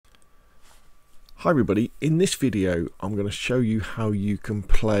Hi everybody, in this video I'm going to show you how you can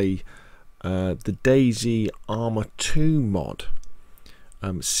play the DayZ Arma 2 mod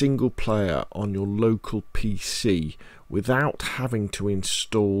single player on your local PC without having to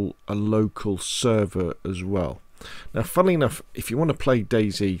install a local server as well. Now funnily enough, if you want to play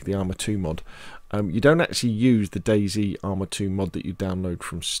DayZ the Arma 2 mod, you don't actually use the DayZ Arma 2 mod that you download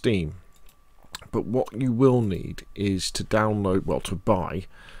from Steam, but what you will need is to download, well, to buy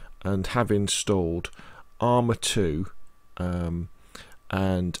and have installed Arma 2 and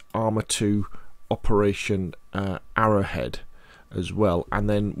Arma 2 Operation Arrowhead as well. And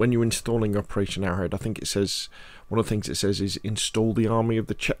then when you're installing Operation Arrowhead, I think it says, one of the things it says is install the Army of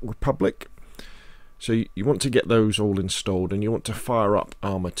the Czech Republic. So you want to get those all installed, and you want to fire up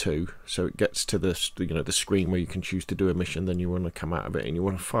Arma 2 so it gets to the screen where you can choose to do a mission. Then you want to come out of it and you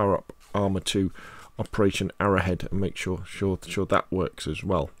want to fire up Arma 2 Operation Arrowhead and make sure that works as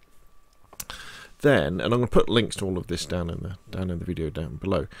well. Then, and I'm going to put links to all of this down in the video down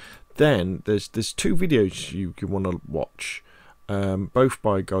below. Then there's two videos you want to watch, both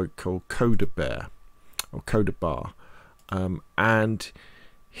by a guy called Kodabar, and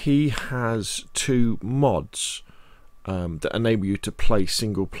he has two mods that enable you to play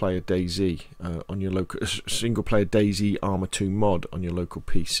single player DayZ on your local DayZ Arma 2 mod on your local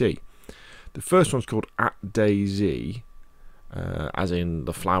PC. The first one's called @DayZ. As in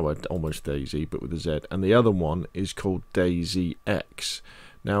the flower, almost DayZ, but with a Z, and the other one is called DayZ.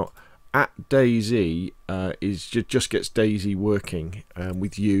 Now, @DayZ just gets DayZ working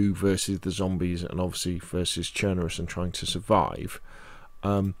with you versus the zombies, and obviously versus Chernarus and trying to survive.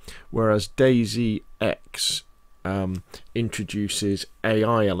 Whereas DayZ introduces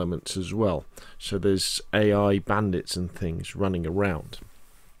AI elements as well, so there's AI bandits and things running around.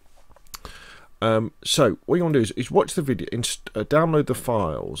 So what you want to do is watch the video, download the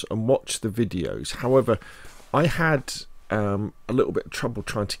files and watch the videos. However, I had a little bit of trouble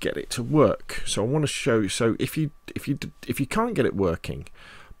trying to get it to work, so I want to show you. So if you can't get it working,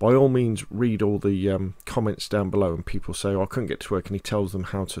 by all means read all the comments down below, and people say, oh, I couldn't get it to work, and he tells them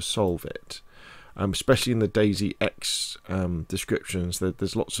how to solve it. Especially in the DayZ descriptions,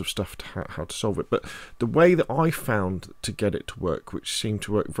 there's lots of stuff to how to solve it. But the way that I found to get it to work, which seemed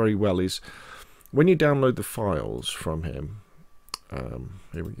to work very well, is when you download the files from him,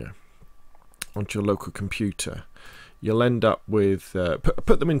 here we go, onto your local computer, you'll end up with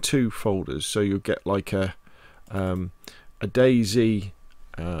put them in two folders, so you'll get like a DayZ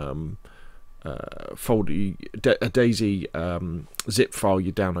folder, a DayZ zip file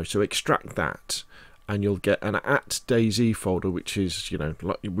you download. So extract that, and you'll get an @DayZ folder, which is,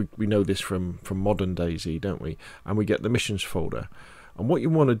 like we know this from modern DayZ, don't we? And we get the missions folder. And what you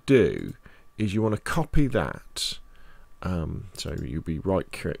want to do is you want to copy that. So you'll be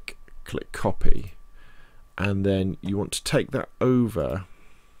click copy, and then you want to take that over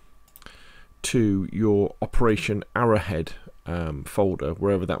to your Operation Arrowhead folder,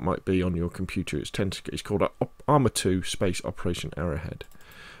 wherever that might be on your computer. It's called Arma 2 space Operation Arrowhead,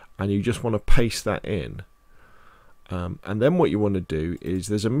 and you just want to paste that in. And then what you want to do is,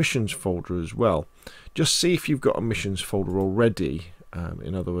 there's a missions folder as well. Just see if you've got a missions folder already.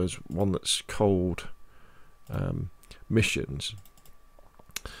 In other words, one that's called missions,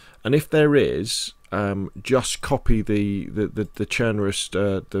 and if there is, just copy the Chernarus,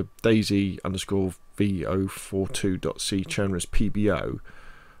 the DayZ_v042.c Chernarus PBO.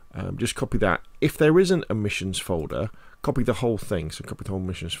 Just copy that. If there isn't a missions folder, copy the whole thing. So copy the whole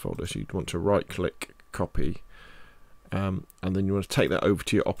missions folder. So you'd want to right click copy, and then you want to take that over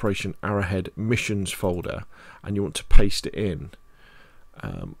to your Operation Arrowhead missions folder, and you want to paste it in.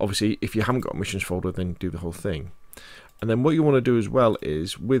 Obviously, if you haven't got a missions folder, then do the whole thing. And then what you want to do as well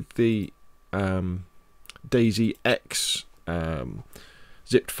is, with the DayZ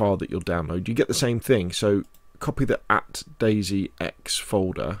zipped file that you'll download, you get the same thing. So copy the @DayZ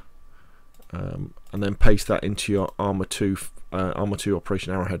folder, and then paste that into your Arma 2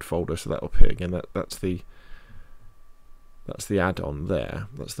 Operation Arrowhead folder. So that'll appear again. That's the add-on there.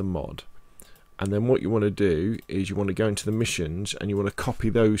 That's the mod. And then what you want to do is you want to go into the missions, and you want to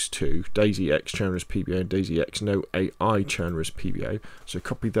copy those two, DayZ Chernarus PBO and DayZ No AI Chernarus PBO. So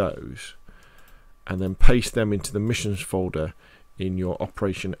copy those, and then paste them into the missions folder in your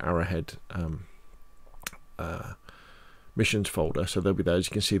Operation Arrowhead missions folder. So they'll be there. As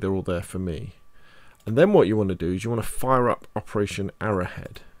you can see, they're all there for me. And then what you want to do is you want to fire up Operation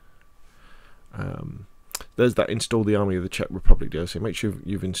Arrowhead. There's that install the Army of the Czech Republic DLC. Make sure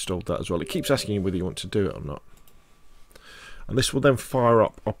you've installed that as well. It keeps asking you whether you want to do it or not. And this will then fire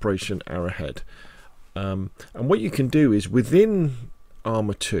up Operation Arrowhead. And what you can do is, within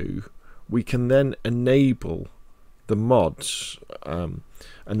Arma 2, we can then enable the mods and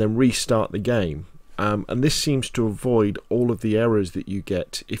then restart the game. And this seems to avoid all of the errors that you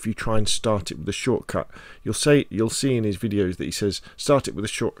get if you try and start it with a shortcut. You'll see in his videos that he says start it with a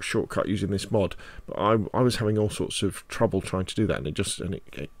shortcut using this mod, but I was having all sorts of trouble trying to do that, and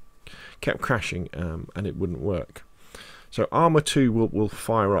it kept crashing, and it wouldn't work. So Arma 2 will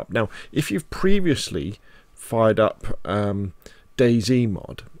fire up. Now, if you've previously fired up DayZ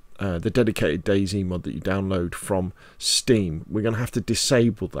mod, the dedicated DayZ mod that you download from Steam, we're going to have to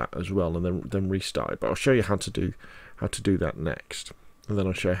disable that as well, and then restart it. But I'll show you how to do that next, and then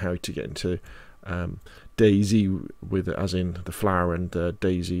I'll show you how to get into DayZ with, as in the flower, and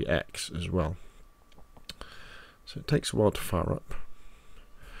DayZ X as well. So it takes a while to fire up.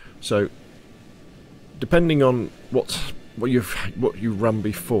 So depending on what you've run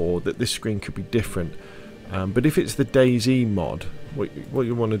before, that this screen could be different. But if it's the DayZ mod, what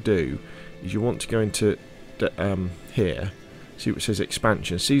you want to do is you want to go into here, see what it says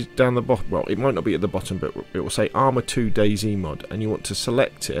expansion. See down the bottom, well, it might not be at the bottom, but it will say Arma 2 DayZ mod, and you want to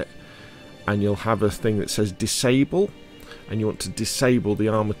select it, and you'll have a thing that says disable, and you want to disable the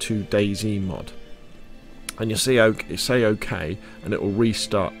Arma 2 DayZ mod, and you'll see say OK, and it will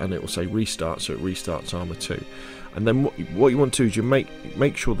restart, and it will say restart, so it restarts Arma 2. And then what you want to do is you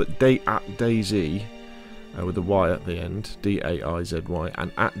make sure that DayZ with the Y at the end, DayZy,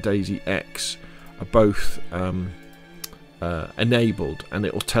 and DayZ X are both enabled, and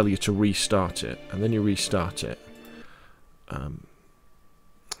it will tell you to restart it, and then you restart it. So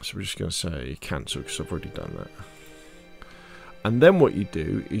we're just going to say cancel because I've already done that. And then what you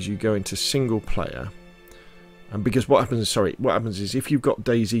do is you go into single player, and because what happens is if you've got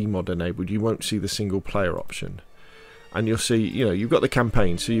DayZ mod enabled, you won't see the single player option, and you'll see, you've got the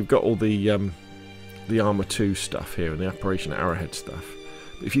campaign, so you've got all the Arma 2 stuff here and the Operation Arrowhead stuff.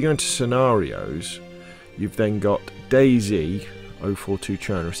 But if you go into scenarios, you've then got DayZ 042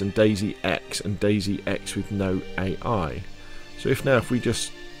 Chernarus and DayZ X and DayZ X with no AI. So if we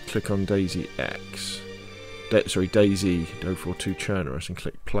just click on DayZ X, DayZ 042 Chernarus, and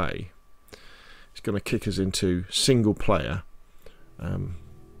click play, it's going to kick us into single player.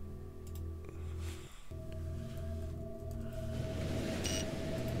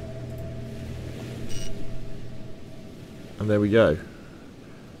 And there we go.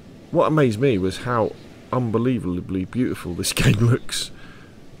 What amazed me was how unbelievably beautiful this game looks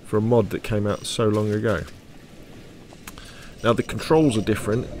for a mod that came out so long ago. Now the controls are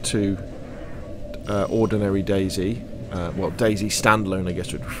different to ordinary DayZ. Well, DayZ standalone, I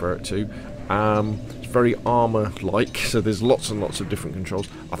guess we'd refer it to. It's very Arma-like, so there's lots and lots of different controls.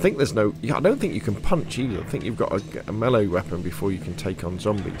 I think there's no... I don't think you can punch either. I think you've got a melee weapon before you can take on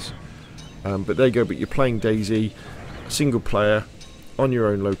zombies. But there you go. But you're playing DayZ single player on your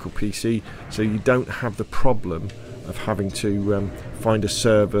own local PC, so you don't have the problem of having to find a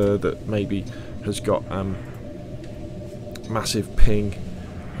server that maybe has got massive ping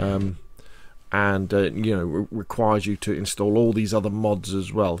and requires you to install all these other mods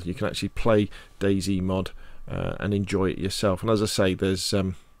as well. You can actually play DayZ mod and enjoy it yourself. And as I say, there's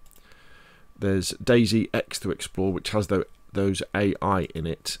DayZ X to explore, which has those AI in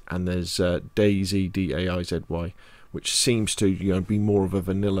it, and there's DayZ DayZy, which seems to be more of a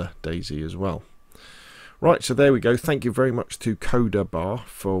vanilla DayZ as well. Right, so there we go. Thank you very much to Kodabar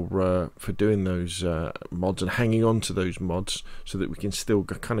for doing those mods and hanging on to those mods so that we can still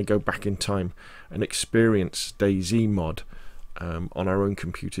kind of go back in time and experience DayZ mod on our own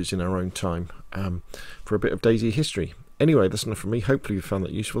computers in our own time for a bit of DayZ history. Anyway, that's enough from me. Hopefully you found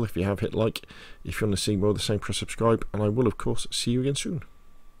that useful. If you have, hit like. If you want to see more of the same, press subscribe, and I will of course see you again soon.